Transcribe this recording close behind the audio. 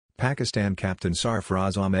Pakistan captain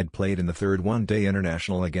Sarfraz Ahmed played in the third one-day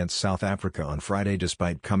international against South Africa on Friday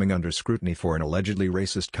despite coming under scrutiny for an allegedly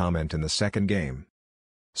racist comment in the second game.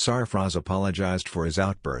 Sarfraz apologised for his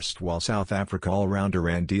outburst while South Africa all-rounder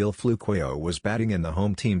Andile Phehlukwayo was batting in the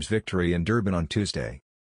home team's victory in Durban on Tuesday.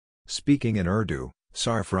 Speaking in Urdu,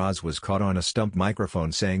 Sarfraz was caught on a stump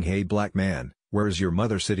microphone saying, "Hey black man, where is your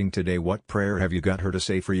mother sitting today? What prayer have you got her to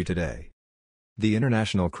say for you today?" The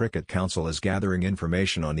International Cricket Council is gathering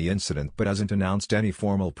information on the incident but hasn't announced any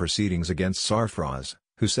formal proceedings against Sarfraz,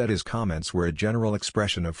 who said his comments were a general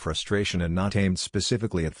expression of frustration and not aimed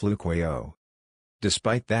specifically at Phehlukwayo.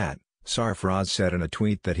 Despite that, Sarfraz said in a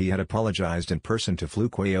tweet that he had apologised in person to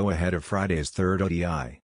Phehlukwayo ahead of Friday's third ODI.